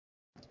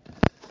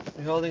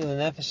We're holding the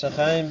Nefesh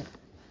Hachayim.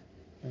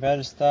 We're about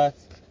to start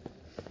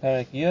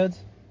perek Yud,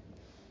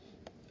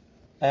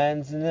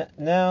 and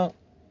now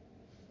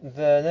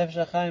the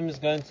Nefesh Hachayim is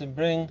going to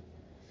bring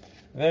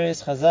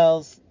various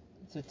chazals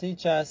to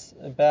teach us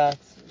about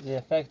the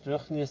effect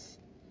ruchnius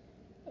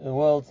in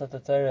worlds that the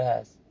Torah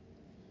has.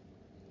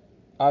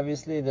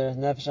 Obviously, the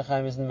Nefesh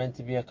Hachayim isn't meant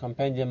to be a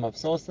compendium of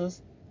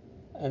sources,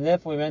 and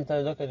therefore we're meant to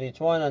look at each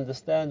one,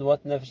 understand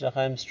what Nefesh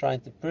Hachayim is trying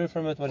to prove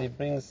from it, what he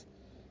brings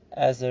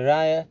as a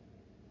raya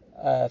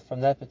from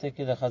that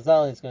particular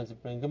chazal. He's going to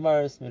bring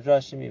Gemaras,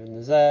 Midrashim, even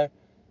the Zohar,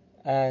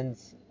 and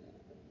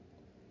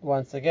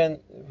once again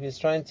he's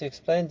trying to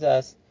explain to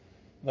us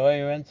the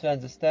way we want to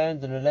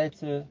understand and relate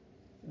to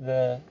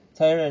the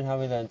Torah and how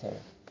we learn Torah.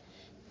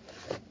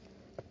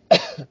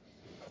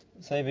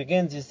 So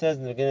he says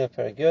in the beginning of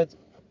perek Yud,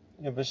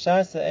 when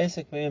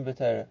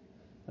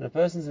a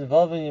person is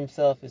involving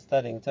himself in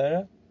studying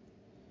Torah,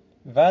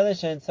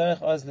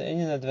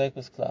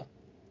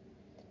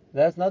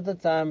 that's not the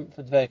time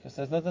for dveikus.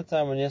 That's not the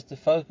time when he has to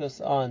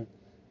focus on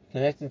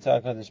connecting to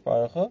HaKadosh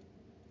Baruch Hu.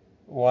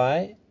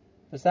 Why?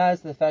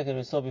 Besides the fact that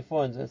we saw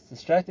before, and it's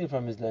distracting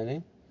from his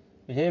learning,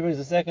 but here he brings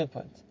a second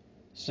point.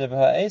 By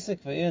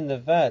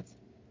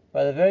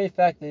the very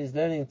fact that he's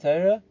learning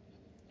Torah,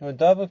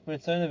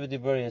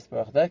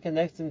 that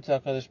connects him to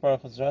HaKadosh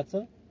Baruch Hu's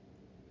Ratzon,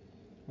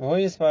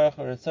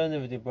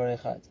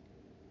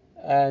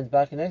 and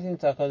by connecting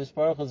to HaKadosh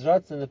Baruch Hu's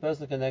Ratzon, the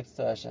person connects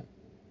to Hashem.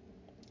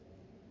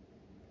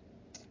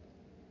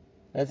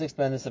 Let's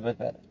explain this a bit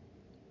better.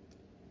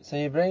 So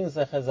he brings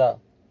a chazal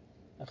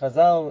in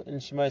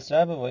Shmos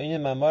Rabbah,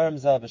 v'inyan ma'amorim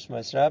zal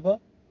b'Shmos Rabbah,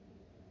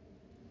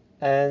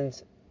 and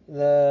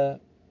the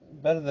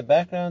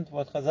background,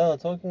 what chazal are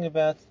talking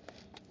about,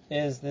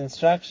 is the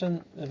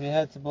instruction that we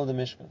had to build a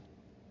Mishkan.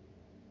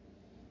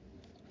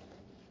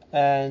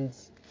 And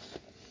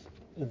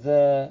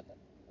the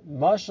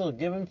mashal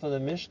given for the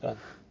Mishkan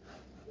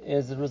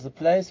is it was a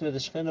place where the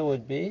Shekhinah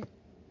would be,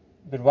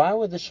 but why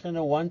would the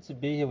Shekhinah want to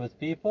be here with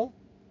people?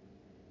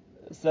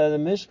 So the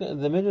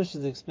Midrash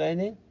is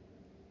explaining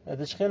that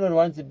the Shekhinah would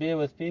want to be here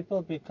with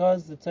people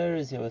because the Torah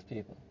is here with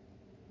people.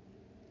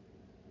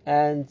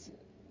 And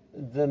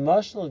the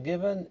mashal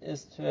given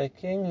is to a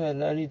king who had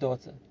an only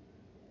daughter,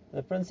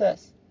 the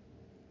princess.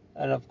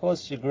 And of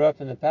course she grew up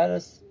in the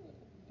palace,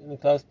 in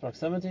close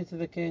proximity to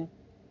the king,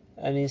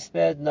 and he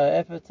spared no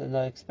effort and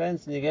no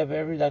expense, and he gave her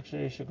every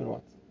luxury she could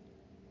want.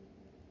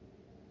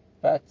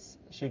 But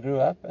she grew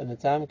up, and the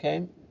time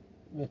came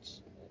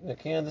which the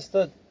king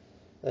understood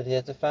that he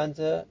had to find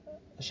a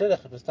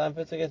shidduch. It was time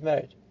for her to get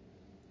married.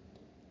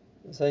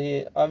 So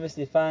he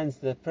obviously finds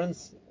the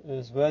prince who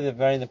is worthy of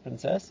marrying the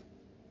princess,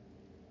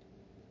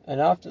 and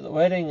after the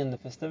wedding and the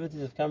festivities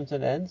have come to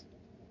an end,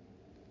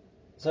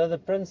 so the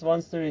prince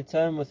wants to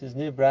return with his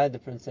new bride, the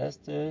princess,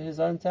 to his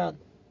own town,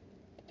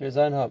 to his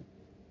own home.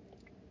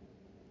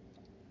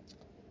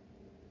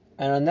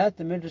 And on that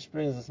the Midrash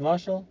brings this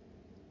mashal,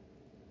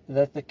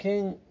 that the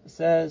king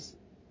says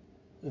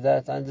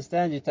that, I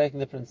understand you're taking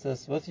the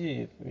princess with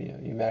you,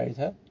 you married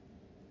her,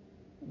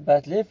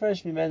 but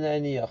lefresh mimena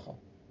eni yachol.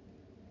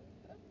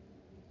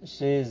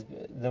 She is,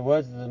 the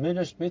words of the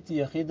Midrash,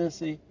 biti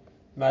yachidasi,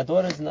 my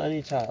daughter is an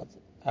only child,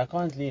 I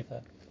can't leave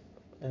her.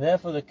 And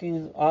therefore the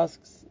king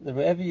asks that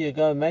wherever you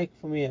go, make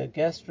for me a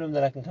guest room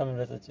that I can come and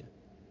visit you.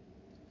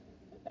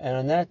 And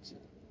on that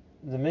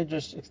the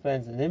Midrash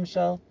explains the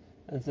nimshal,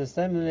 and says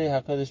similarly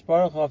HaKadosh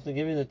Baruch Hu, after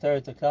giving the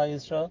Torah to Klal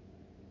Yisrael,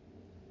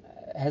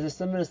 has a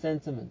similar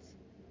sentiment.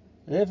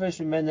 Nefesh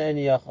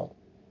Hachayim,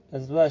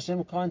 as well,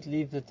 Hashem can't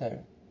leave the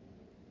Torah.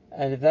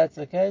 And if that's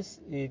the case,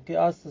 he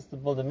asks us to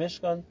build a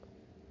Mishkan,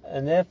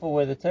 and therefore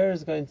where the Torah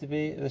is going to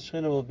be, the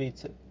Shekhinah will be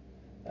too.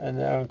 And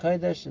the Aron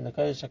Kodesh and the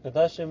Kodesh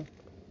HaKodashim,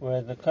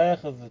 where the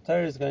Koyach of the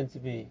Torah is going to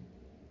be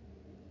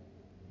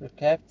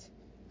kept,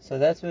 so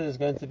that's where there's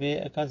going to be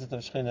a concept of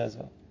Shekhinah as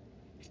well.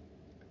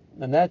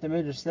 And that the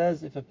Midrash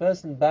says, if a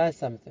person buys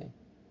something,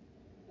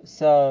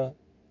 so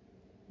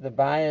the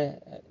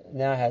buyer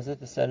now has it,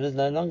 the seller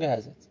no longer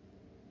has it.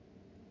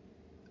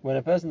 When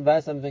a person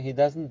buys something, he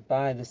doesn't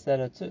buy the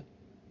seller too.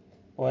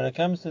 But when it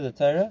comes to the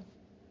Torah,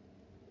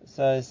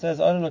 so it says,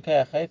 when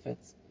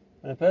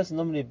a person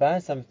normally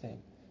buys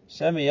something,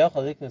 I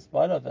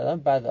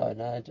don't buy the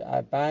owner,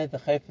 I buy the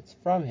chayfetz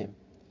from him.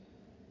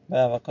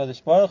 But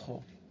HaKadosh Baruch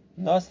Hu,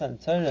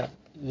 Nasan Torah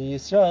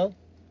Yisrael,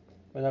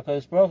 when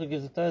HaKadosh Baruch Hu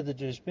gives the Torah to the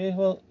Jewish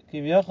people,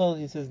 he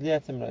says,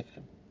 Liatim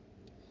Reichem.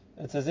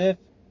 It's as if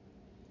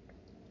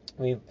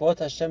we brought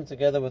Hashem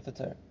together with the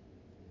Torah,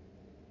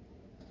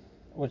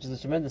 which is a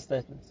tremendous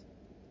statement.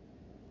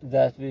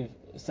 That we've,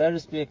 so to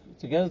speak,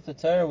 together with the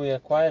Torah, we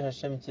acquired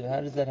Hashem too.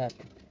 How does that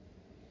happen?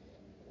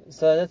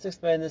 So let's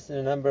explain this in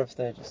a number of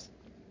stages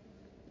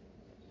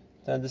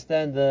to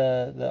understand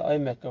the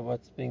omek of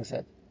what's being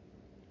said.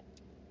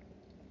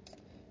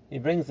 He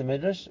brings the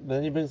Midrash, but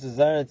then he brings the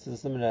Zohar to the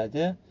similar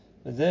idea.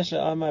 The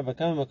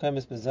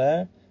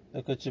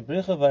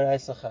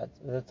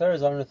Torah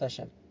is one with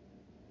Hashem.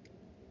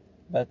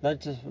 But not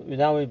just,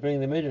 now we bring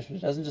the Midrash, which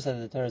doesn't just say that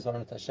the Torah is one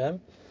with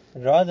Hashem,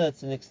 but rather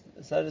it's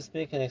so to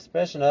speak, an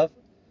expression of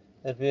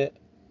that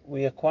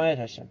we acquired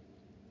Hashem,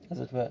 as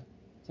it were,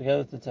 together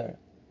with the Torah.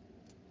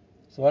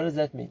 So what does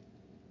that mean?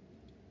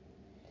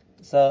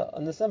 So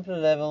on the simpler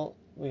level,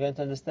 we're going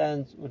to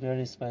understand what we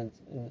already spent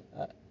in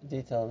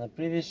detail in the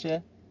previous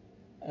year,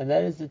 and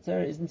that is the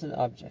Torah isn't an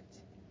object.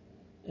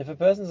 If a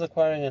person is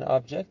acquiring an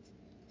object,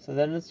 so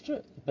then it's true.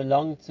 It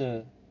belonged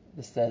to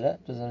the seller,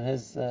 it was on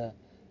his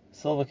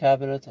silver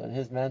cabinet or on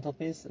his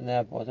mantelpiece, and now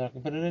I bought it, I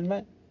can put it in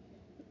mine.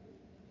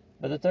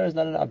 But the Torah is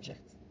not an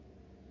object.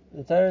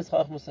 The Torah is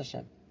Chachmas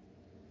Hashem.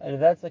 And if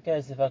that's the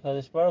case, if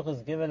HaKadosh Baruch Hu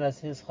has given us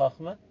His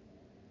Chachma,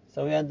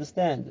 so we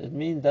understand.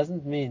 It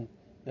doesn't mean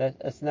that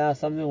it's now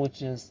something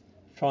which is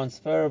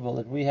transferable,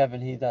 that we have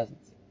and He doesn't.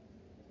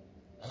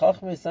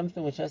 Chachma is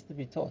something which has to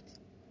be taught.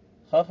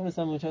 Chachma is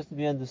something which has to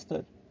be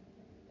understood.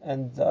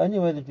 And the only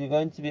way that we're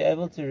going to be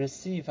able to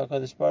receive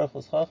HaKadosh Baruch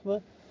Hu's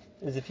Chachma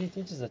is if He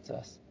teaches it to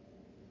us.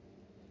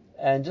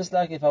 And just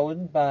like if I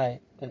wouldn't buy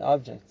an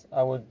object,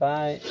 I would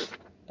buy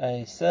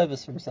a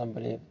service from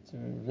somebody,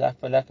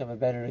 for lack of a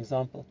better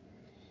example.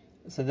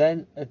 So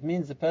then it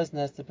means the person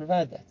has to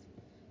provide that.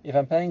 If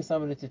I'm paying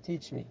somebody to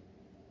teach me,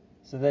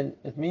 so then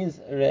it means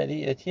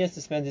already that he has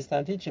to spend his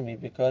time teaching me,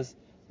 because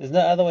there's no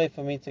other way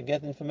for me to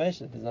get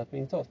information if it's not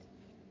being taught.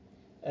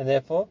 And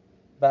therefore,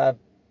 by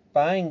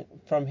buying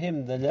from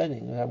him the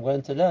learning that I'm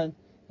going to learn,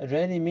 it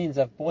really means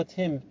I've bought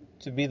him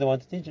to be the one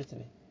to teach it to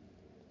me.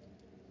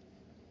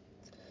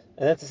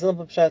 And that's a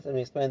simple pshat, and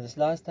we explained this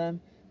last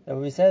time, that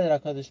when we say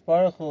that HaKadosh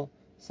Baruch Hu,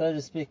 so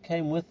to speak,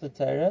 came with the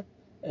Torah,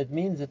 it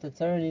means that the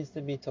Torah needs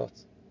to be taught.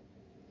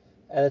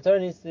 And the Torah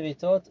needs to be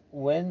taught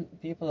when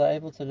people are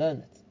able to learn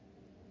it.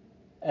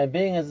 And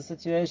being as the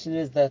situation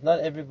is that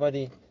not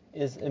everybody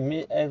is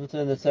able to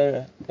learn the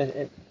Torah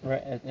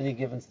at any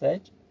given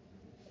stage,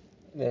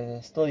 there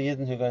are still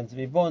Yidden who are going to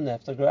be born, they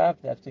have to grow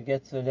up, they have to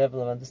get to a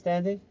level of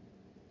understanding.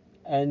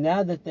 And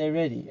now that they're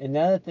ready, and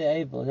now that they're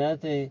able, now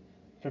that they're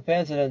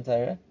prepared to learn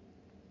Torah,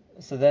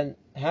 so then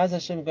how's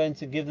Hashem going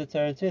to give the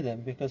Torah to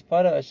them? Because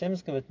part of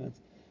Hashem's commitment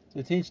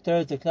to teach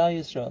Torah to Klal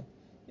Yisrael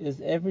is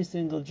every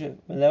single Jew,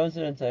 when they want to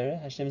learn Torah,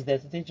 Hashem's there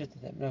to teach it to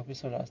them, like we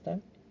saw last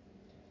time.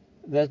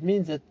 That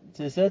means that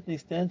to a certain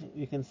extent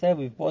we can say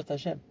we've bought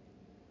Hashem.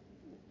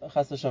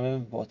 Chas v'shalom, we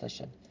haven't bought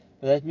Hashem.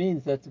 But that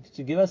means that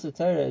to give us a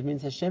Torah, it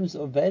means Hashem's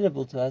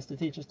available to us to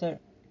teach us Torah.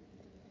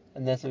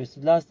 And that's what we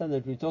said last time,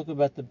 that we talk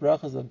about the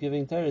brachas of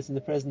giving Torah, it's in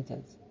the present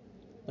tense.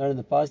 Not in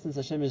the past tense.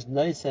 Hashem is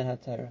Noisen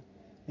HaTorah.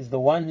 He's the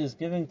one who's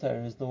giving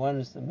Torah, He's the one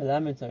who's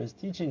melamed Torah, who's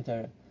teaching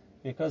Torah.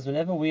 Because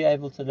whenever we are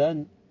able to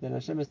learn, then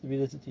Hashem has to be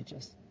there to teach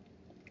us.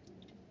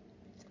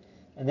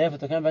 And therefore,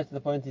 to come back to the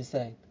point he's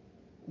saying,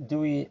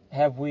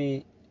 have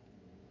we,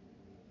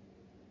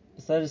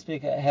 so to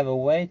speak, have a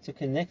way to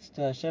connect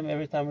to Hashem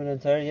every time we learn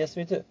Torah? Yes,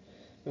 we do.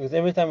 Because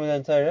every time we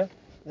learn Torah,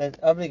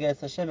 that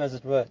obligates Hashem, as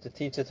it were, to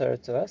teach the Torah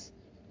to us.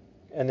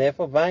 And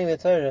therefore, buying the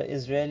Torah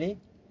is really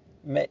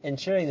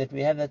ensuring that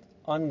we have that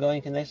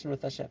ongoing connection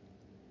with Hashem.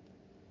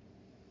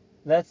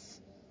 That's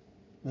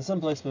the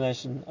simple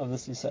explanation of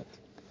this Yisod.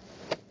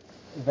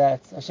 That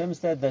Hashem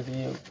said that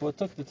we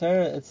took the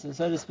Torah, it's,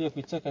 so to speak,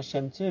 we took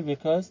Hashem too,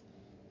 because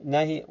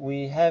now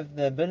we have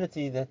the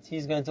ability that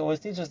He's going to always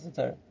teach us the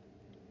Torah.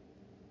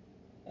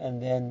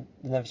 And then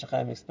the Nefesh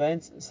Hachayim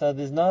explains, so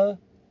there's no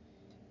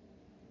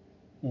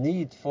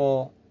need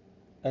for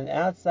an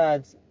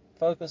outside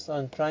focus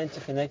on trying to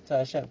connect to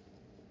Hashem.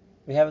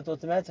 We have it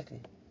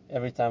automatically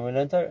every time we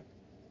learn Torah.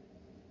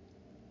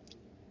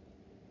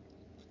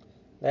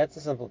 That's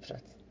a simple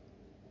pshat.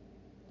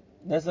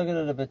 Let's look at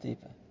it a bit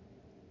deeper.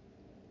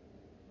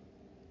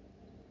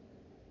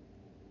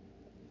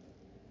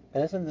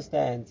 And let's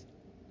understand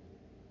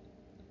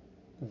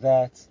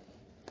that,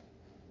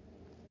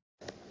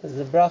 as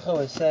the bracha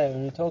would say,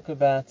 when we talk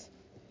about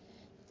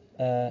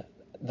the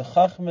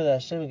chachma that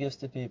Hashem gives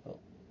to people,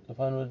 if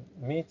one would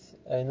meet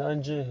a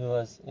non-Jew who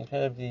was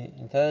incredibly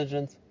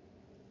intelligent,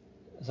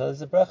 so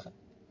there's a bracha.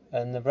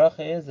 And the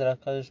bracha is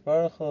that HaKadosh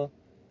Baruch Hu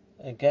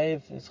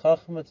gave his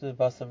chachma to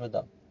Basar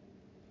V'Dam.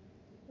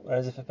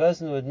 Whereas if a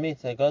person would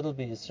meet a Gadol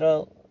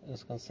B'Yisrael,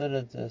 who's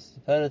considered a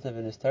superlative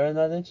in his Torah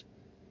knowledge,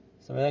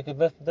 so we make a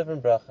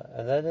different bracha,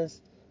 and that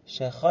is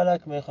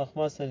Shechalak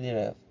me'chachmas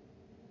elirev.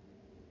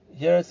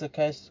 Here it's a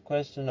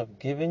question of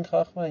giving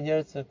chachma, and here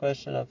it's a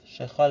question of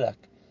shechalak,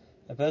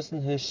 a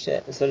person who,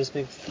 so to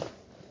speak,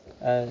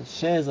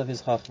 shares of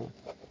his chachma.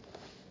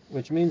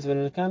 Which means when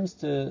it comes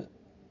to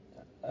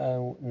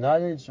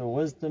knowledge or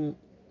wisdom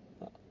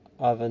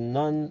of a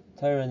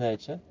non-Torah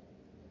nature,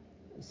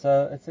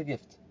 so it's a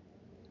gift.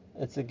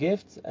 It's a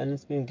gift, and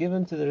it's been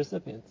given to the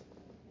recipient.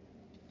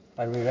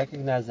 And we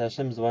recognize that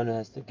Hashem is the one who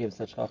has to give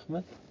such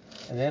chachma,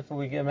 and therefore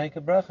we make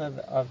a bracha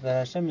of that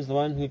Hashem is the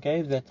one who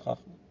gave that chachma.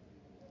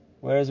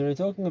 Whereas when we're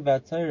talking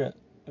about Torah,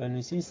 when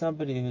we see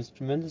somebody who's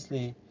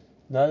tremendously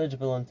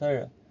knowledgeable on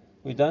Torah,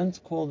 we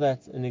don't call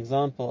that an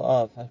example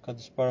of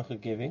HaKadosh Baruch Hu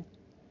giving.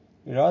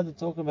 We rather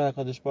talk about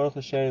HaKadosh Baruch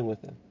Hu sharing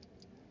with them.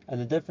 And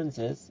the difference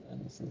is,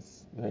 and this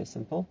is very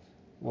simple,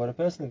 what a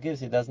person gives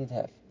he doesn't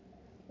have.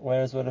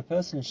 Whereas what a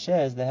person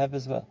shares, they have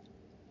as well.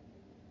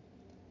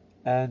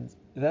 And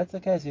if that's the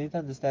case, you need to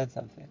understand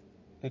something.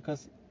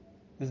 Because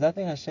there's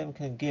nothing Hashem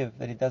can give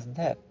that He doesn't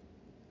have.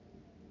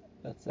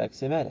 That's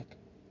axiomatic.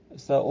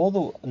 So all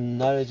the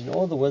knowledge and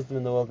all the wisdom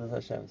in the world is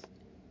Hashem's.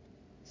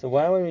 So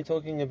why are we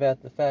talking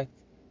about the fact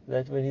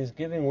that when He's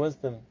giving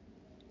wisdom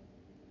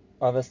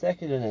of a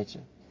secular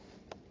nature,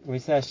 we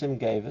say Hashem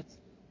gave it,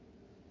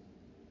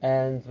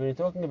 and when we're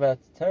talking about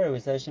Torah, we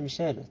say Hashem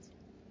shared it.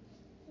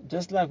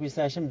 Just like we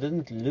say Hashem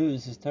didn't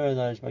lose His Torah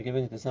knowledge by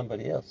giving it to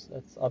somebody else,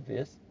 that's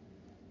obvious.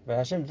 But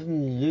Hashem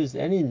didn't lose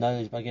any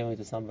knowledge by giving it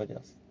to somebody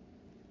else.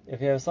 If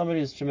you have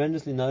somebody who's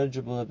tremendously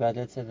knowledgeable about,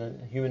 let's say, the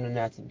human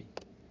anatomy,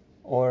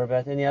 or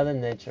about any other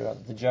nature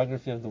of the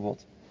geography of the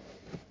world,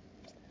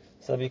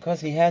 so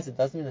because he has it,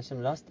 doesn't mean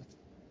Hashem lost it.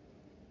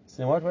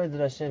 So in what way did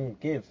Hashem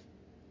give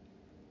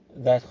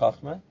that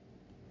Chachma?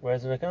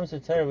 Whereas when it comes to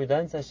Torah, we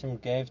don't say Hashem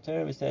gave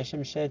Torah, we say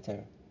Hashem shared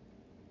Torah.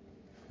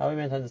 How are we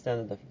meant to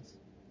understand the difference?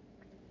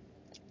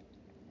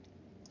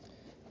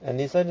 And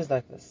he said it's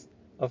like this.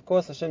 Of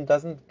course, Hashem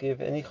doesn't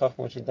give any Chachma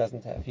which He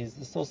doesn't have. He's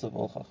the source of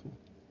all Chachma.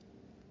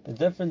 The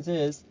difference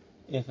is,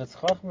 if it's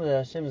Chachma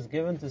that Hashem has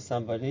given to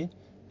somebody,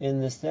 in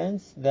the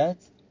sense that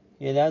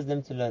He allows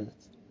them to learn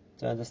it,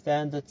 to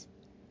understand it,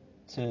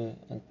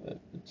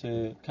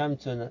 to come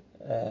to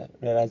a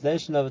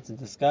realization of it, to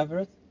discover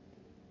it,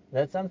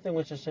 that's something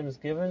which Hashem has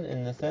given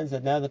in the sense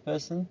that now the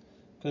person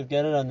could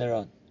get it on their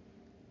own.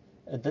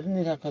 It didn't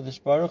need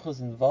HaKadosh Baruch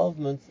Hu's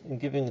involvement in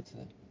giving it to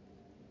them.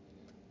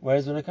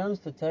 Whereas when it comes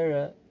to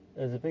Torah,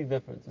 there's a big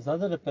difference. It's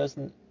not that a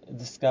person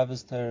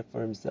discovers Torah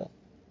for himself.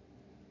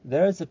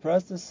 There is a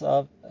process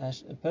of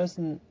a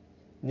person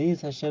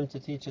needs Hashem to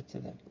teach it to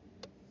them.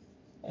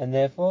 And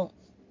therefore,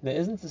 there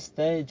isn't a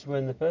stage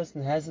when the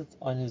person has it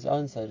on his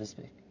own, so to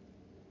speak.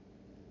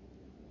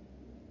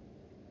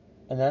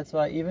 And that's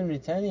why even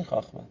retaining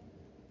Chachma,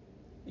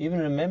 even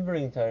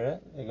remembering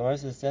Torah, the Gemara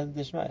says Siyata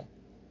Dishmaya,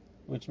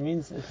 which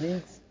means it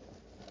needs,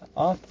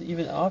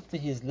 even after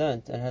he's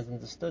learnt and has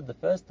understood the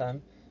first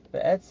time,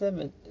 but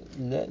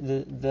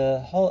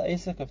the whole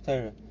asik of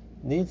Torah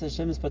needs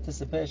Hashem's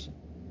participation.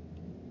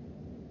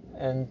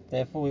 And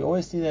therefore we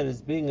always see that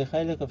as being a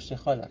chaylik of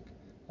shecholak.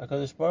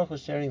 HaKadosh Baruch Hu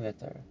sharing that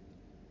Torah.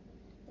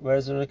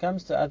 Whereas when it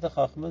comes to other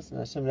chachmas, and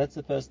Hashem lets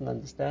a person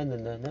understand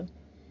and learn them,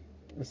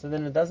 so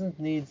then it doesn't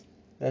need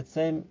that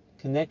same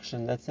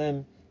connection, that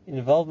same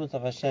involvement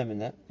of Hashem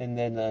in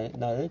their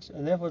knowledge,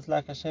 and therefore it's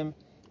like Hashem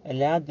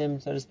allowed them,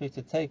 so to speak,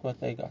 to take what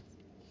they got.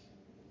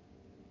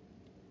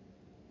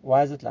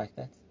 Why is it like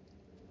that?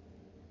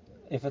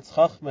 If it's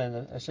chachma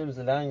and Hashem is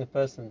allowing a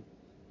person,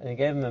 and He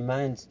gave him a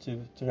mind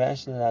to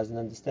rationalize and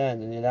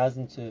understand, and He allows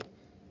him to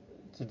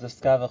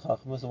discover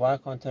chachma, so why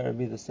can't Torah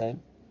be the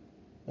same?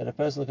 That a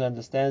person can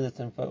understand it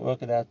and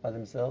work it out by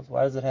themselves.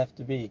 Why does it have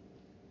to be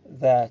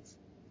that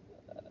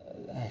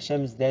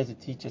Hashem is there to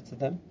teach it to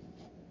them?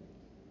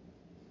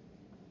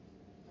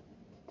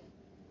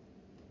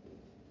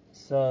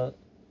 So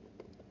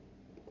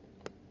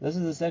this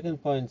is the second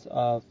point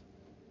of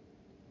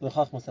the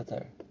Chachmas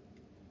HaTorah.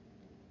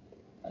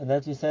 And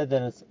that we said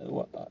that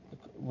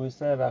we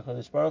say about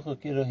Chodesh Baruch Hu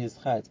Kiru He's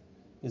Chad,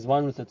 He's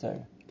one with the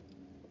Torah.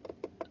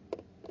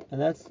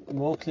 And that's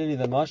more clearly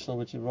the mashal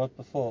which we brought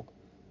before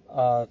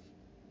of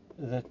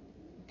the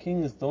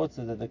king's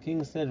daughter, that the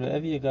king said,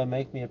 wherever you go,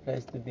 make me a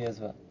place to be as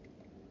well.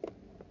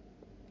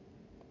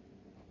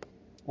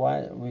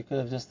 Why? We could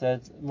have just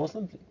said more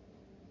simply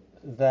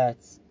that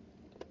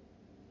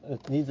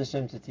it needs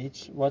Hashem to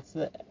teach. What's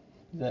the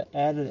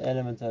added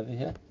element over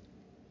here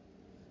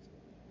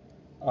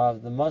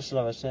of the mashal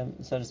of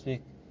Hashem, so to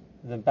speak,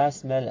 the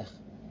Bas Melech,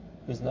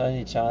 who's the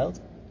only child?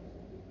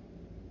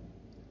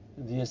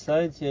 The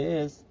aside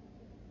here is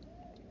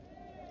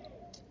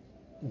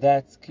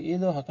that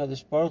Ki'ilu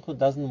HaKadosh Baruch Hu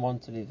doesn't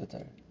want to leave the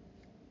Torah.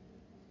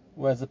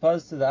 Whereas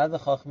opposed to the other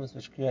Chachmas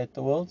which create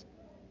the world,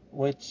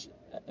 which,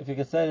 if you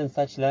could say it in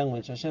such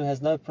language, Hashem has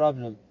no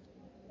problem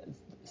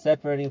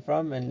separating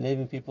from and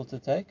leaving people to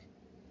take.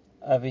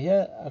 Over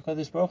here,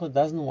 HaKadosh Baruch Hu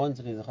doesn't want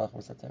to leave the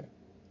Chachmas HaTorah.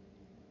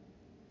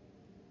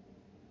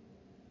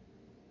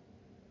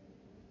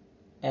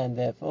 And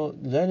therefore,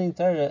 learning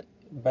Torah,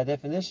 by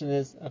definition,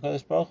 is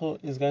HaKadosh Baruch Hu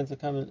is going to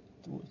come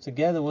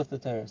together with the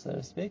Torah, so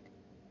to speak.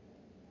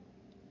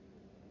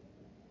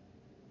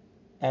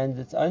 And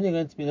it's only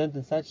going to be learned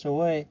in such a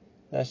way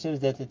that Hashem is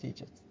there to teach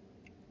it.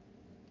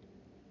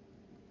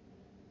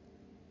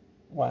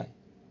 Why?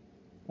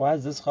 Why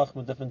is this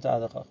Chachma different to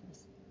other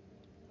Chachmas?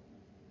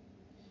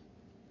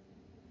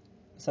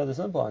 So the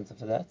simple answer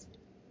for that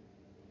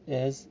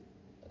is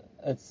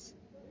it's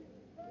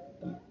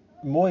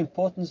more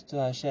important to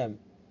Hashem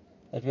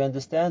that we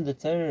understand the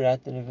Torah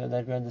right than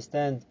that we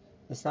understand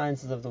the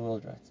sciences of the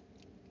world right.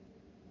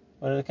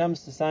 When it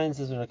comes to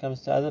sciences, when it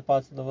comes to other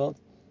parts of the world,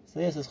 so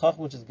yes, it's Chachma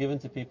which is given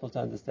to people to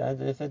understand,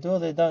 and if they do or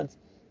they don't,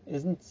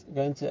 isn't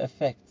going to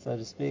affect, so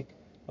to speak,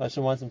 what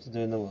Hashem wants them to do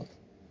in the world.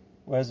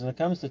 Whereas when it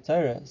comes to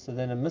Torah, so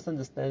then a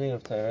misunderstanding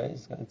of Torah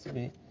is going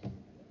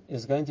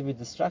to be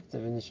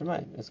destructive in the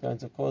Shemaim. It's going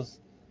to cause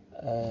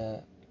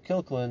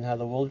kilkul in how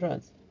the world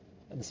runs,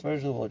 and the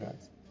spiritual world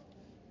runs.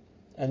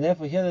 And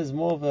therefore here there's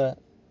more of a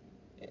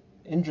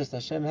interest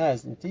Hashem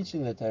has in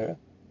teaching the Torah,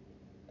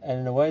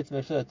 and in a way to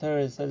make sure that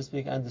Torah is, so to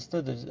speak,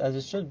 understood as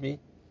it should be,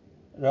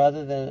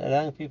 rather than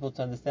allowing people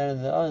to understand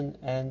on their own,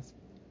 and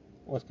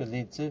what could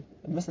lead to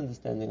a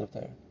misunderstanding of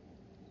Torah.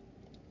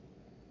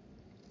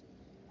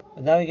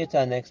 But now we get to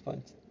our next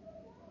point,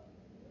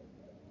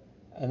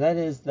 and that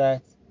is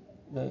that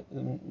the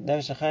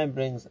Nefesh Hachayim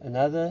brings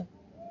another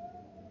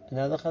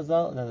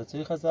chazal, another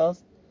two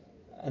chazals,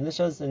 and this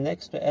shows an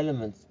extra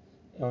element.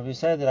 And when we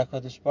say that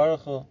HaKadosh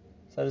Baruch Hu,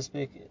 so to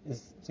speak,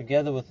 is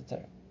together with the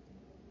Torah.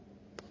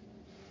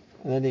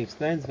 And then he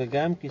explains,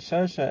 "V'gam ki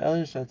sharsha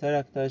elin shel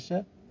Torah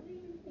Kedosha,"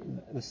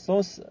 the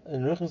source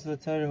and ruchnis of the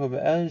Torah, hu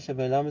be'elin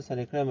shebe'elamis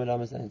hanikra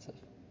me'elamis Ein Sof,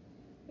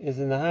 is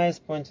in the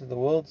highest point of the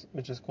world,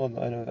 which is called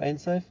the Olam of Ein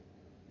Sof.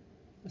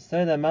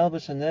 So that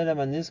malbush hanera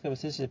manizka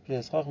b'sishit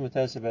priyas chochem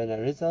v'Torah shebe'en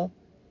Arizal,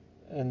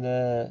 and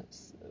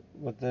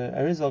what the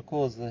Arizal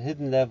calls the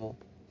hidden level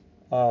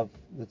of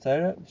the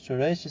Torah,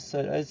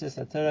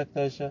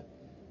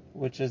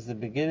 which is the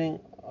beginning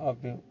of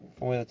from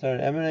where the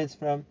Torah emanates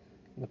from.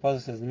 The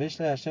pasuk says in the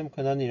Mishnah, Hashem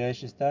konani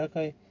reishis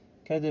darkei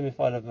kedem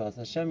mifal of mouth.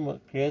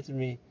 Hashem created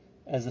me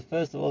as the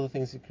first of all the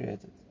things He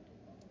created.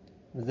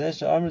 And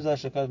therefore,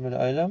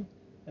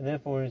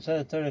 when we say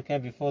the Torah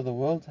came before the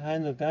world,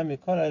 not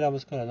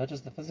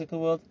just the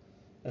physical world.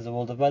 There's a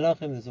world of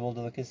Malachim, there's a world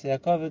of the Kisei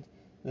HaKavod,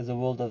 there's a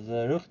world of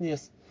the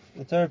Ruchnius.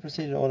 The Torah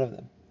preceded all of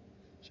them.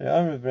 If you're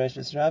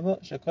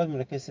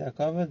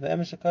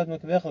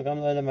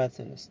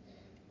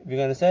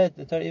going to say it,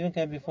 the Torah even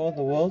came before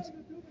the world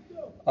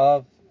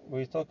of,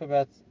 we talk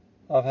about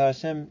of how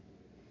Hashem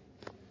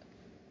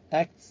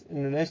acts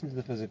in relation to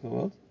the physical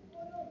world.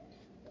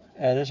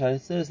 And it's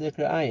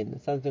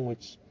something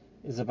which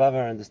is above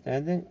our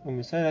understanding.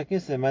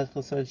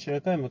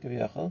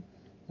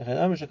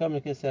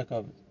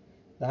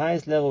 The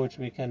highest level which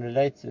we can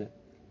relate to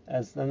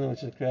as something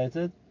which is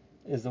created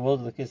is the world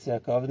of the Kisei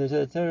HaKavod, and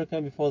the Torah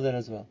came before that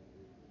as well.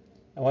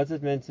 And what's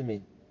it meant to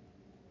mean?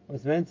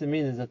 What's meant to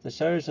mean is that the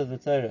shorish of the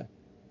Torah,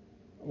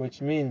 which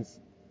means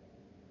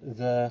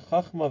the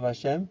Chachma of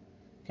Hashem,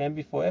 came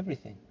before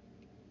everything,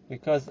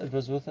 because it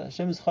was with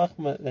Hashem's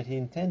Chachma that He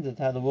intended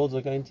how the worlds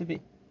are going to be.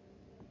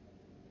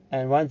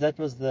 And once that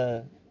was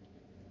the,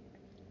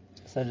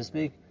 so to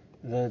speak,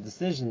 the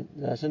decision,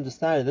 Hashem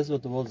decided this is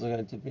what the worlds are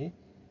going to be,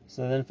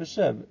 so then for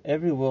sure,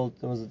 every world,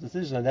 there was a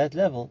decision on that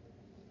level,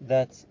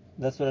 that's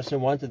what Hashem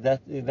wanted,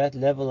 that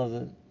level of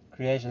the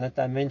creation, that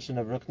dimension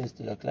of Ruchnis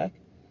to look like,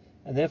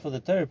 and therefore the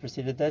Torah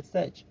preceded that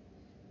stage.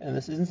 And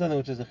this isn't something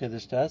which is a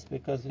chiddush to us,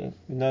 because we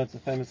know it's a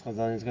famous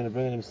chazal, and he's going to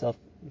bring it himself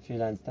in a few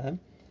lines' time.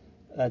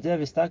 The idea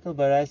of istakel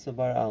baraisa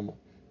bar alma,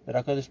 that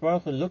HaKadosh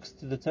Baruch Hu looks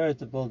to the Torah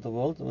to build the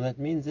world. What that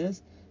means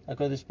is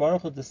HaKadosh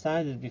Baruch Hu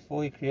decided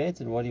before He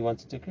created what He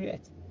wanted to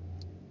create,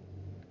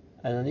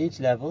 and on each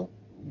level,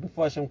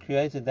 before Hashem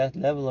created that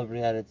level of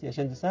reality,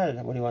 Hashem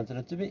decided what He wanted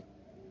it to be,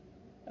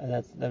 and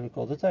that we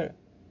call the Torah.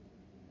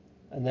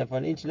 And therefore,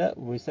 on each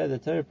level, we say the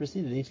Torah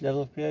preceded each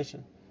level of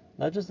creation.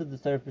 Not just that the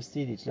Torah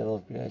preceded each level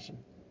of creation.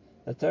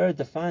 The Torah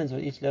defines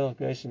what each level of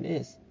creation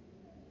is.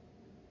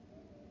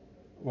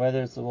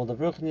 Whether it's the world of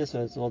Ruchnius,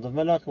 whether it's the world of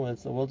Malachim, whether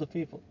it's the world of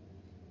people.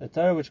 The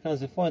Torah which comes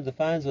before it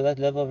defines what that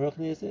level of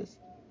Ruchnius is.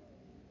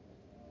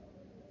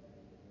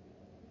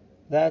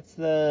 That's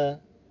the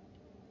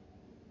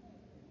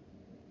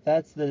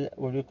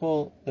what we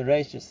call the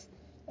reishis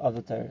of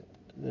the Torah.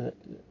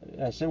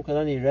 Hashem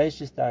Koloni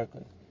reishis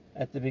darkei.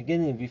 At the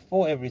beginning,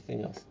 before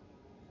everything else,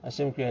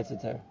 Hashem creates the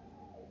Torah.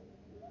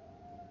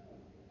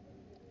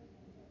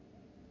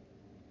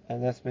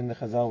 And that's been the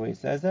Chazal where he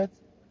says that.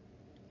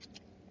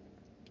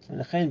 Through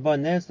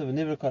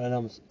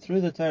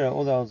the Torah,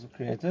 all the worlds were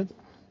created,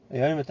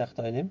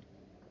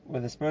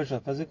 with the spiritual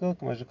and physical,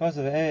 and the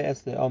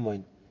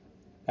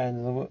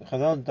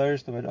Chazal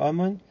derish the word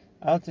Amun,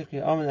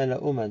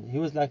 he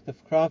was like the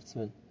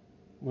craftsman,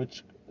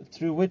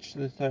 through which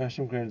the Torah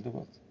Hashem created the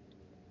world.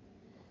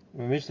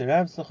 With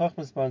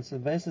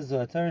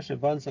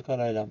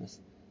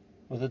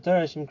the Torah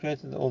Hashem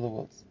created all the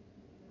worlds.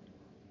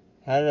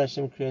 How did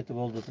Hashem create the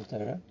world with the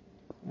Torah?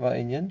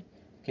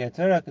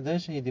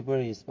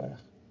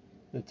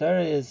 The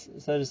Torah is,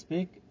 so to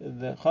speak,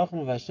 the Chacham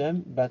of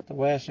Hashem, but the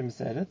way Hashem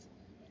said it.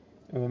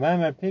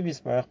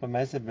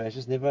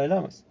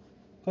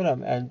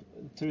 And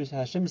through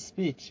Hashem's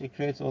speech, He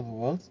creates all the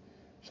worlds.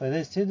 Through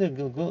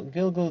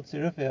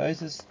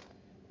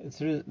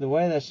the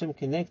way that Hashem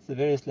connects the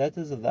various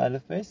letters of the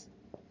Aleph base.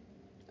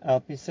 We'll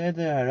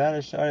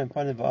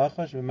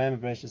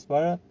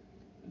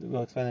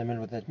explain in a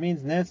minute what that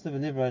means.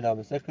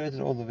 That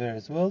created all the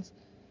various worlds.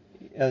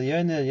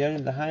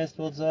 The highest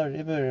worlds are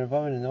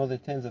in all the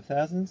tens of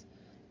thousands.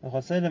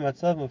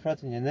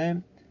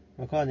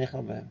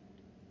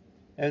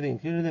 Everything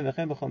included them.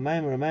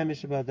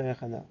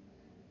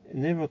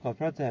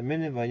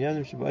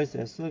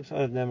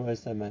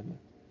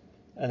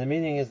 And the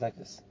meaning is like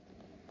this.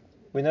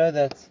 We know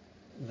that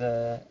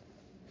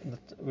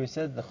we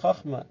said the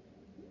Chachma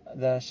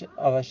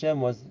of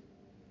Hashem was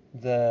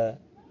the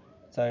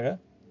Torah,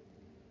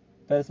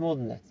 but it's more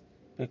than that,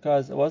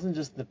 because it wasn't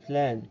just the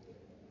plan,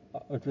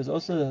 it was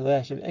also the way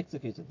Hashem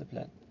executed the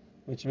plan,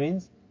 which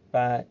means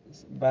what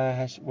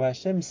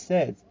Hashem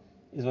said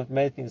is what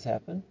made things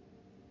happen,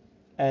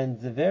 and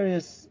the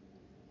various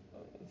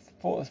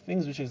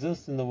things which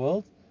exist in the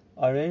world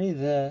are really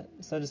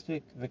so to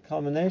speak, the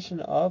culmination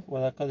of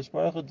what HaKadosh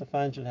Baruch Hu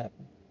defined should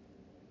happen.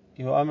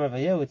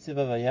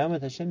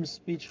 Hashem's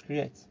speech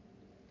creates.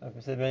 Like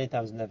we said many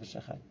times in Nefesh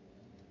Hachayim.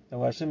 And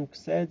what Hashem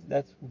said,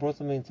 that brought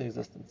something into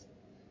existence.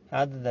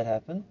 How did that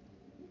happen?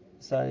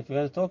 So if you're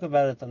going to talk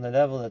about it on the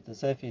level that the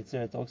Sefer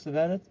Yetzirah talks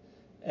about it,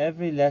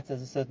 every letter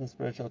has a certain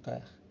spiritual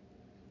koach.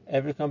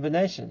 Every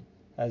combination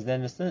has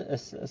then a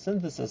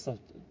synthesis of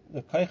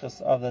the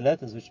koachos of the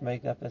letters which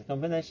make up that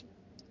combination.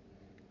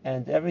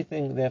 And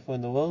everything, therefore,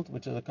 in the world,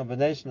 which is a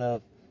combination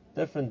of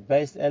different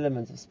base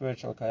elements of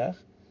spiritual koach,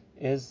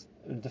 is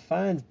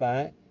defined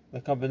by the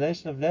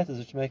combination of letters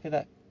which make it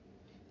up.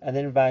 And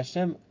then by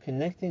Hashem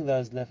connecting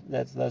those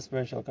letters, those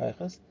spiritual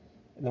koachos,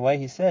 in the way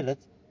He said it,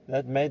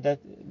 that made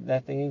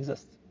that thing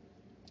exist.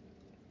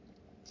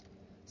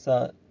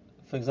 So,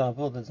 for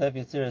example, the Sefer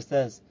Yetzirah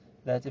says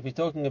that if you're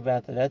talking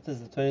about the letters,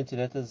 the 22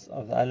 letters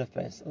of the Aleph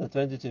base, or the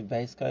 22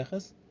 base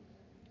koachos,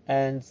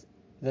 and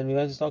then we're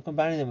going to start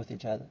combining them with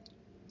each other.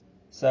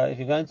 So if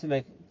you're going to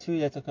make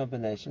 2-letter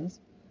combinations,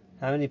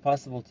 how many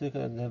possible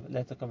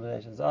 2-letter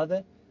combinations are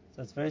there?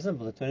 So it's very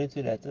simple. The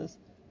 22 letters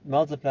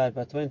multiplied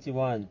by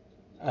 21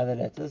 other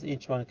letters,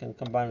 each one can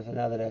combine with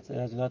another letter.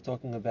 And as we're not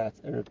talking about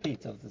a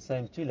repeat of the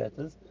same 2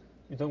 letters,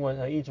 we're talking about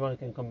how each one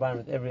can combine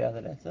with every other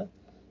letter.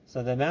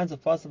 So the amount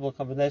of possible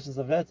combinations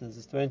of letters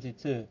is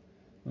 22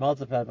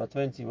 multiplied by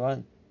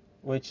 21,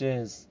 which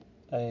is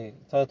a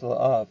total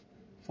of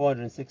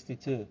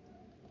 462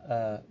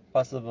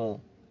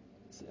 possible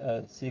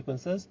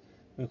sequences.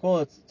 We call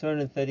it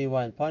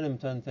 231 panim,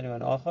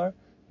 231 achar,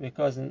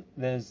 because in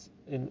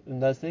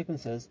those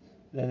sequences,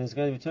 then there's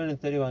going to be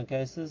 231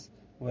 cases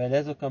where a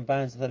letter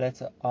combines with a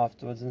letter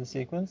afterwards in the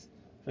sequence.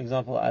 For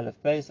example, Aleph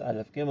Beis,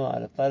 Aleph Gimel,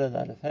 Aleph Daled,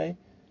 Aleph Hey,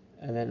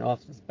 and then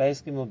after it's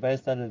Beis Gimel,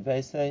 Beis Daled,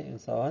 Beis Hey,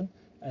 and so on.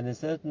 And the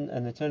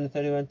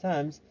 231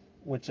 times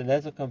which a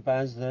letter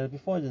combines with a letter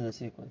before it in the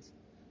sequence.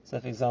 So,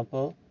 for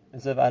example,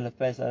 instead of Aleph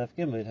Beis, Aleph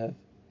Gimel, you'd have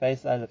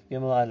Beis, Aleph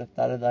Gimel, Aleph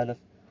Daled, Aleph,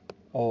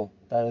 or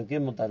Daled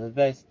Gimel, Daled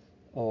Beis,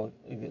 or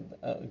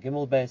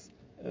Gimel Beis,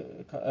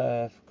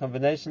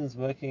 combinations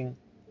working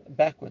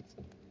backwards,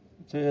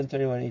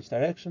 221 in each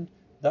direction.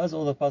 Those are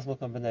all the possible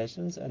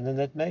combinations, and then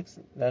that makes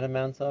that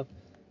amount of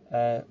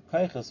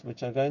koachos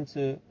which are going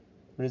to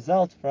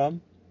result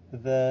from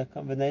the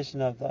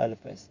combination of the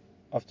Aleph base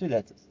of 2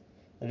 letters.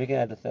 And we can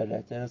add a 3rd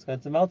letter, and it's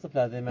going to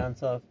multiply the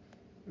amount of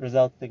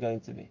results they're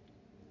going to be.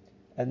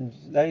 And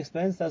that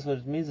explains to us what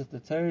it means that the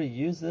Torah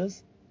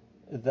uses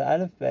the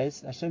Aleph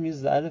base, Hashem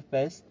uses the Aleph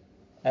base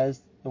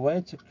as a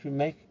way to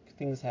make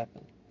things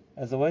happen,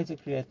 as a way to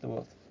create the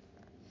world.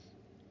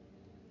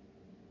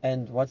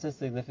 And what's the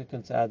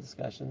significance of our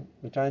discussion?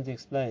 We're trying to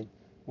explain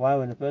why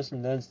when a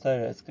person learns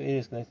Torah, it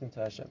is connecting to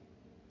Hashem.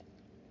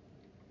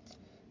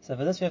 So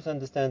for this we have to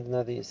understand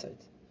another yesod,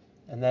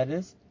 and that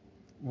is,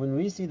 when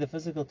we see the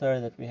physical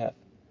Torah that we have,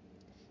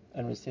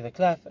 and we see the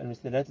klaf, and we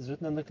see the letters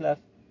written on the klaf,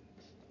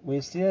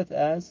 we see it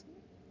as,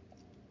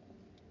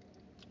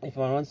 if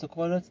one wants to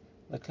call it,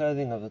 the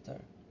clothing of the Torah,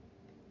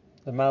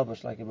 the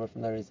malbush, like you brought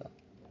from the Arizal.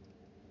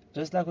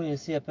 Just like when you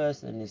see a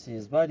person, and you see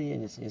his body,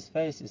 and you see his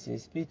face, you see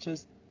his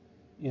features,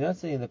 you're not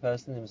seeing the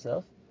person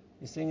himself,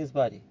 you're seeing his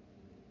body.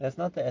 That's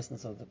not the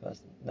essence of the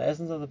person. The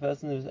essence of the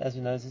person, is, as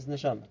you know, is his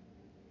neshama.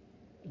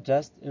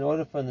 Just in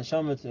order for a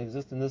neshama to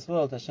exist in this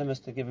world, Hashem has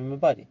to give him a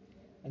body.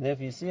 And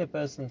therefore you see a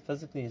person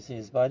physically, you see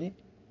his body,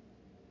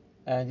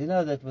 and you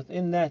know that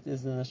within that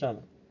is the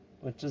neshama,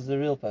 which is the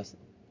real person.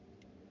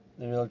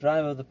 The real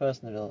drive of the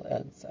person, the real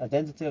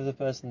identity of the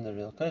person, the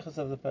real koachos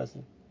of the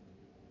person.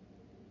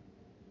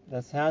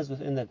 That's housed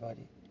within that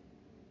body.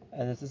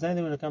 And it's the same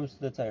thing when it comes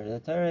to the Torah. The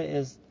Torah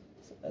is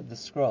the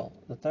scroll.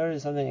 The Torah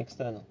is something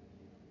external.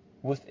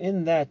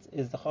 Within that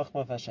is the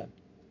Chokhmah of Hashem.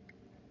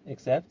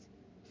 Except,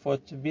 for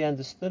it to be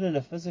understood in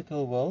a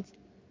physical world,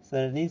 so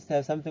that it needs to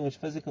have something which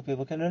physical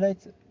people can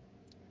relate to.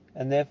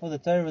 And therefore the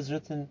Torah was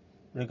written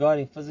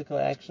regarding physical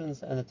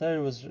actions, and the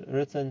Torah was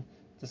written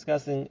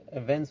discussing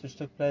events which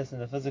took place in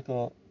the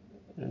physical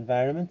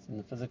environment, in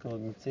the physical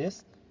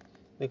mitzvahs,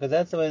 because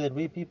that's the way that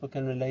we people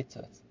can relate to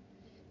it.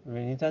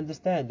 We need to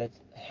understand that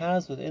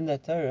housed within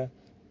that Torah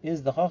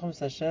is the Chacham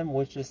Hashem,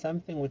 which is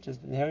something which is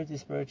inherently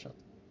spiritual,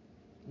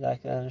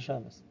 like the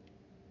neshamas.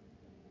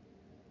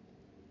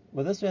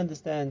 With this we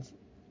understand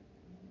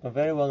a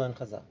very well-known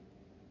chazal.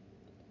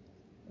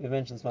 We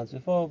mentioned this once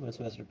before, but it's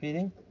worth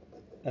repeating,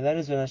 and that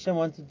is when Hashem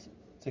wanted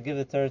to give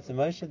the Torah to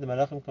Moshe, the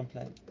Malachim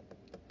complained.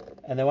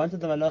 And they wanted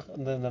the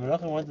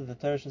Malachim wanted the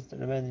Torah to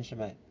remain in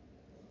Shemayim.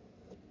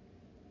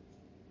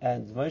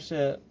 And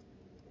Moshe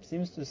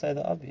seems to say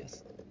the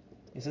obvious.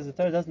 He says the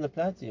Torah doesn't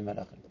apply to you,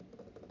 Malachim.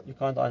 You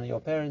can't honor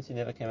your parents, you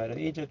never came out of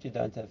Egypt, you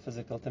don't have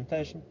physical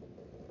temptation.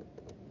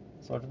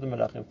 So what are the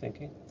Malachim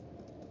thinking?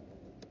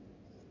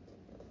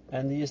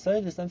 And the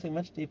Yesod is something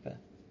much deeper.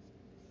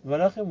 The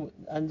Malachim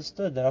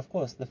understood that, of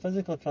course, the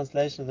physical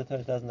translation of the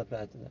Torah doesn't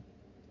apply to them.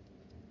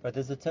 But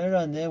there's a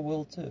Torah in their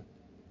will too.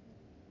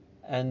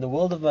 And the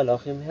world of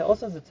Malachim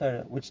also has a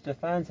Torah, which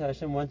defines how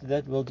Hashem wanted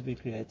that world to be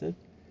created.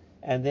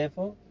 And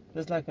therefore,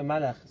 just like a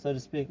Malach, so to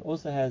speak,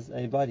 also has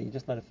a body,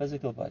 just not a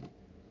physical body.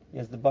 He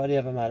has the body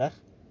of a Malach,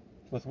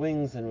 with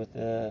wings and with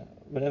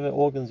whatever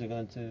organs you're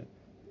going to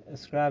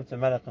ascribe to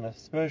Malach in a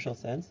spiritual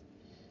sense.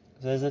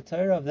 So there's a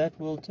Torah of that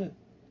world too,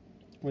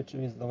 which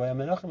means the way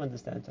Malachim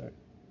understand Torah.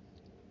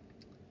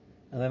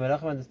 And the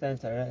Malachim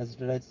understand Torah as it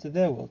relates to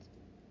their world.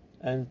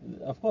 And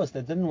of course,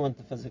 they didn't want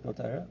the physical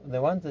Torah. What they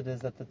wanted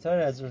is that the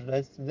Torah as it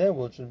relates to their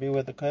world should be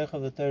where the koach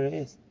of the Torah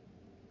is.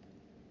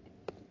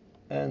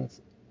 And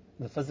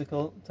the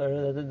physical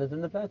Torah, that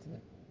didn't apply to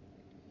them.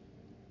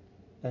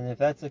 And if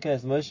that's the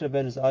case, Moshe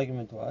Rabbeinu's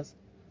argument was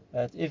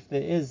that if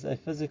there is a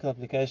physical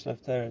application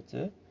of Torah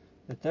too,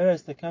 the Torah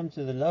has to come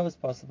to the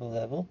lowest possible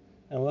level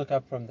and work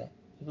up from there.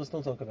 We'll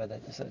still talk about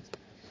that episode.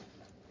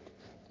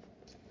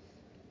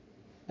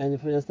 And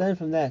if we understand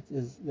from that,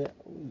 is that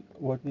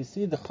what we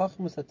see, the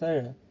Chachmas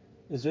HaTorah,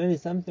 is really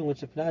something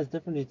which applies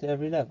differently to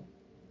every level.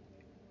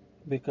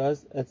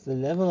 Because it's the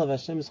level of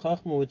Hashem's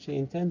Chachma which He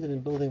intended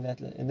in building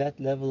that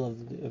level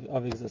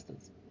of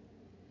existence.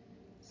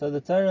 So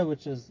the Torah,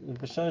 which is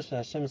B'Shosh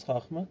Hashem's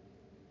Chachma,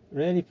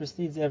 really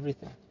precedes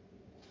everything.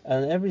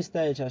 And at every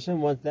stage,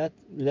 Hashem wants that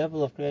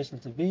level of creation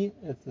to be.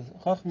 It's the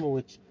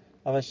Chachma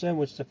of Hashem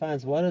which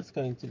defines what it's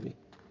going to be.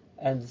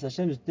 And it's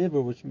Hashem's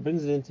Dibur which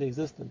brings it into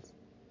existence.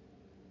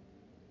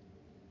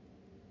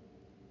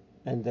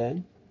 And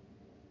then,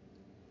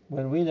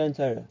 when we learn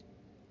Torah,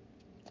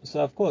 so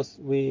of course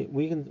we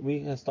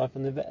can start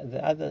from the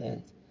other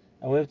end,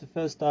 and we have to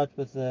first start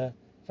with the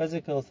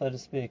physical, so to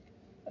speak,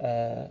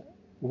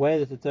 way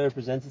that the Torah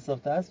presents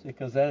itself to us,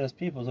 because that as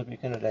people is what we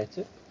can relate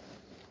to.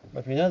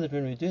 But we know that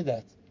when we do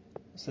that,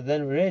 so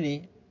then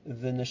really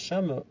the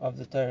neshama of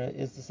the Torah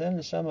is the same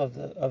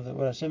neshama of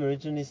what Hashem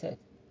originally said.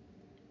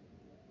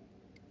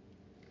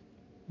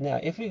 Now,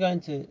 if we're going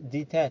to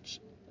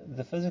detach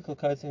the physical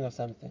coating of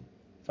something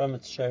from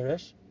its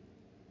shorish,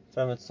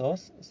 from its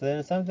source, so then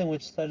it's something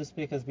which, so to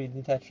speak, has been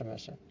detached from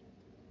Hashem,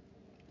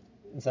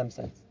 in some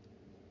sense.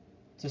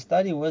 To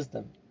study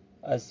wisdom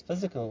as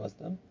physical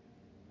wisdom,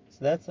 so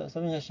that's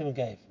something Hashem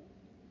gave.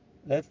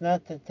 That's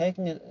not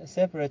taking it,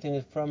 separating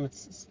it from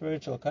its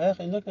spiritual koach,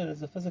 and looking at it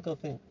as a physical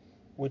thing,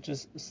 which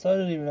is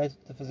solely related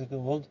to the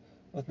physical world,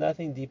 with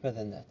nothing deeper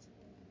than that.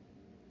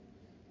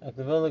 Like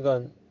the Vilna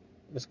Gaon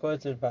was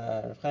quoted by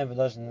Rav Chaim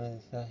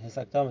Volozhin in his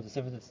Hakdama to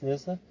Sefer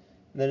Tzniusa,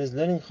 that is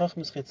learning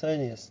Chachmas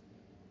Chitzonius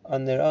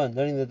on their own,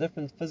 learning the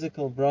different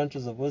physical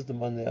branches of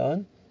wisdom on their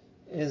own,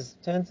 is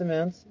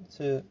tantamount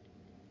to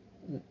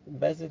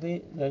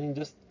basically learning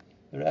just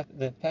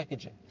the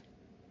packaging,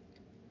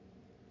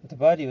 the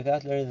body,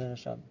 without learning the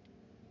neshama.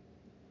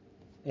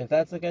 If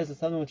that's the case, it's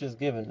something which is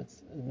given.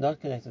 It's not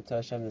connected to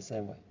Hashem the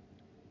same way,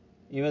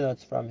 even though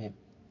it's from Him.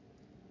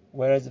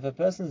 Whereas if a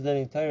person is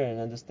learning Torah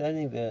and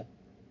understanding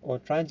or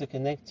trying to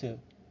connect to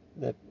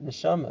the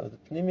neshama, or the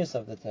pnimius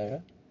of the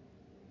Torah,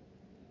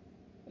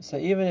 so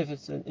even if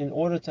it's in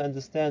order to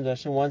understand what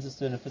Hashem wants us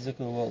to in the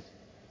physical world,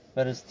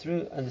 but it's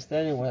through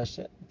understanding what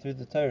Hashem, through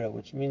the Torah,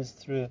 which means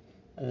through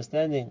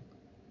understanding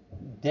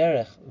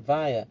derech,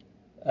 via,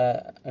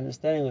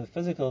 understanding the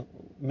physical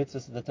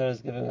mitzvahs that the Torah is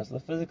giving us, the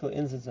physical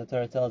insights that the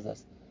Torah tells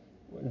us,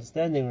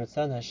 understanding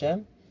Ritzon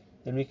Hashem,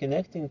 then we're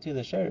connecting to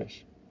the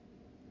shorish,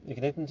 we're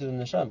connecting to the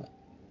neshama,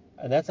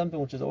 and that's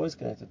something which is always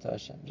connected to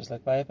Hashem, just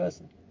like by a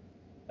person.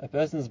 A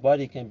person's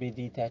body can be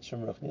detached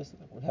from ruchnius.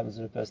 What happens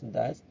when a person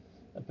dies?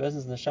 A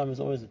person's neshama is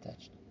always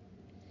attached.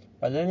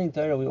 By learning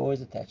Torah, we're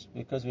always attached,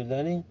 because we're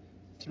learning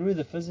through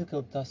the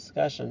physical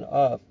discussion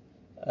of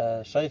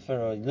shofar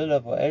or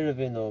lulav or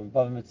eruvin or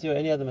bava metzia or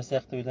any other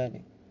masechta we're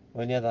learning,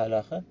 or any other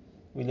halacha.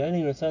 We're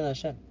learning Ritzon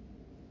Hashem,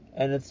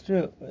 and it's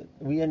true.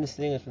 We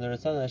understand it from the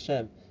Ritzon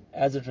Hashem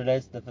as it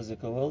relates to the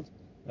physical world.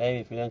 Maybe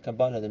if we learn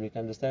Kabbalah, then we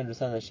can understand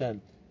Ritzon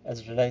Hashem as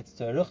it relates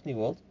to a ruchni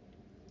world.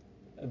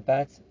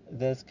 But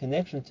there's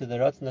connection to the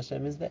Ritzon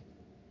Hashem is there.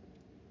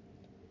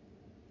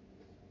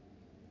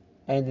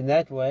 And in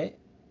that way,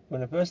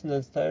 when a person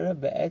learns Torah,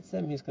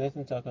 be'etzem, he's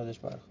connecting to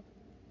HaKadosh Baruch Hu.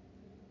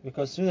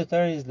 Because through the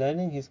Torah he's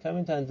learning, he's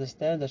coming to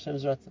understand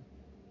Hashem's Ratzon.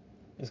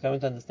 He's coming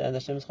to understand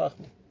Hashem's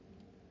Chachma.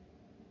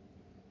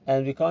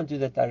 And we can't do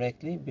that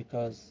directly,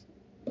 because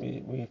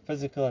we're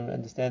physical and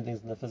understand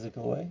things in a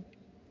physical way.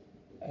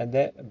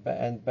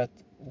 But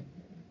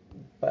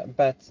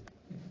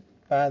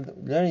by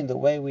learning the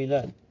way we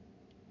learn,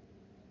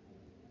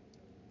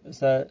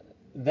 so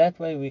that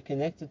way we're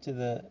connected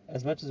to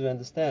as much as we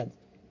understand,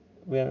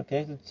 we are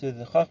connected to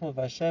the Chachma of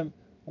Hashem,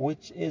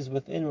 which is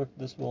within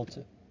this world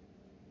too.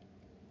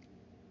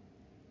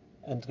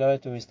 And to go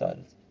back to where we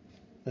started,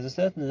 there's a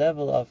certain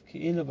level of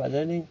Ki'ilu by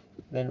learning,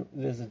 then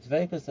there's a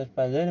Dveikus that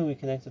by learning we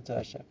connected to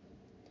Hashem.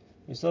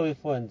 We saw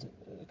before, and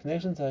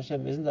connection to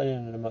Hashem isn't only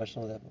on an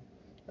emotional level,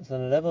 it's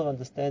on a level of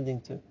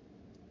understanding too.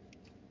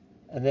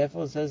 And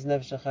therefore, says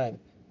Nefesh Hachayim,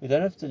 we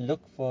don't have to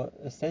look for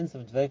a sense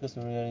of Dveikus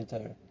when we're learning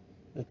Torah.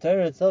 The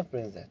Torah itself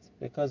brings that,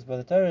 because by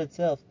the Torah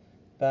itself,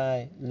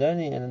 by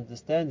learning and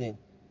understanding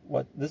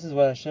this is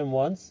what Hashem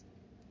wants,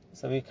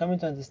 so we're coming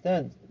to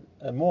understand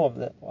more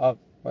of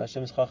what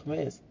Hashem's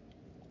Chachma is.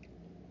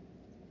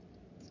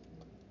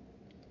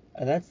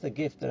 And that's the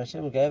gift that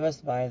Hashem gave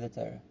us via the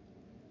Torah.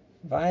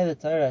 Via the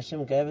Torah,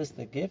 Hashem gave us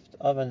the gift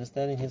of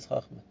understanding His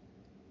Chachma.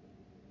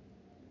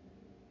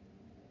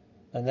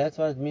 And that's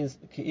what it means,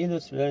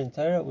 Ki'ilu, to learn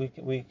Torah,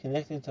 we're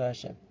connecting to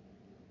Hashem.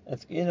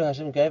 It's Ki'ilu,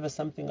 Hashem gave us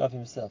something of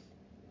Himself.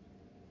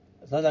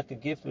 It's not like a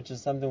gift, which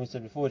is something we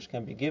said before, which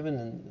can be given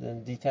and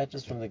then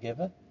detaches from the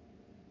giver.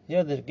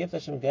 Here, the gift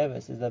Hashem gave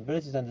us is the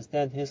ability to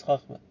understand His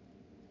Chachma.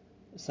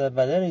 So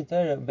by learning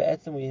Torah,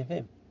 be'etzem we have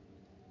Him.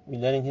 We're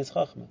learning His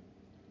Chachma.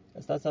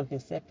 It's not something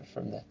separate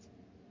from that.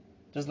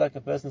 Just like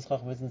a person's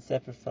Chachma isn't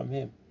separate from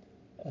him,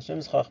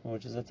 Hashem's Chachma,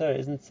 which is the Torah,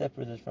 isn't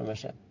separated from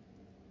Hashem.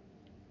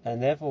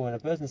 And therefore, when a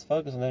person is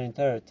focused on learning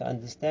Torah to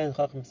understand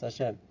Chachmas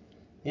Hashem,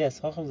 yes,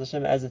 Chachmas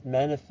Hashem as it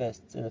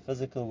manifests in the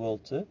physical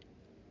world too,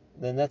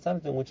 then that's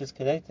something which is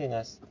connecting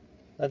us,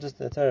 not just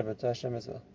to the Torah, but to Hashem as well.